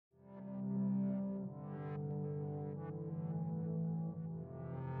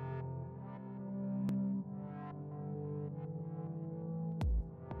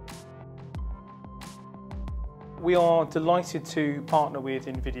We are delighted to partner with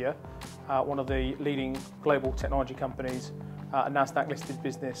NVIDIA, one of the leading global technology companies, a Nasdaq-listed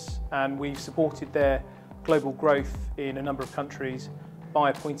business, and we've supported their global growth in a number of countries by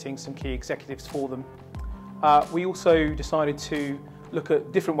appointing some key executives for them. We also decided to look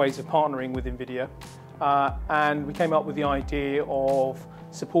at different ways of partnering with NVIDIA, and we came up with the idea of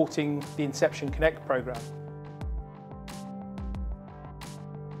supporting the Inception Connect program.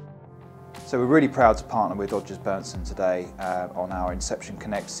 So we're really proud to partner with Odgers Berndtson today on our Inception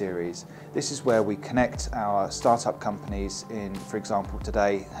Connect series. This is where we connect our startup companies in, for example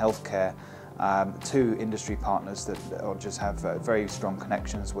today, healthcare, to industry partners that Odgers have very strong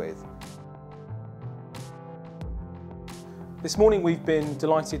connections with. This morning we've been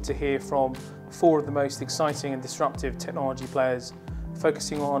delighted to hear from 4 of the most exciting and disruptive technology players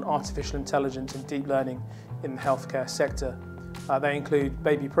focusing on artificial intelligence and deep learning in the healthcare sector. They include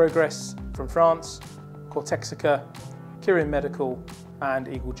Baby Progress from France, Cortexica, Kirin Medical and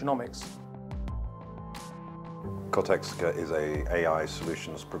Eagle Genomics. Cortexica is an AI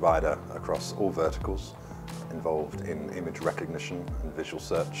solutions provider across all verticals involved in image recognition and visual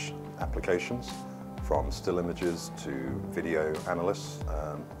search applications, from still images to video analysts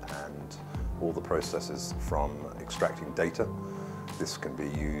and all the processes from extracting data. This can be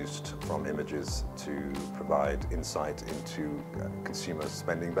used from images to provide insight into consumer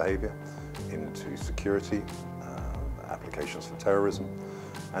spending behaviour, into security, applications for terrorism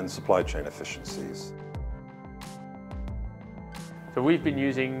and supply chain efficiencies. So we've been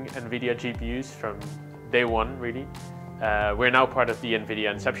using NVIDIA GPUs from day one, really. We're now part of the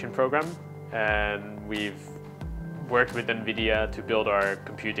NVIDIA Inception program, and we've worked with NVIDIA to build our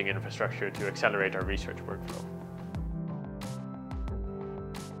computing infrastructure to accelerate our research workflow.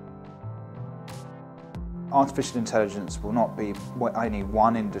 Artificial intelligence will not be only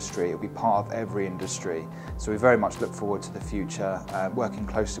one industry, it will be part of every industry. So we very much look forward to the future, working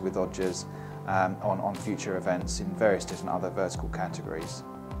closely with Odgers on future events in various different other vertical categories.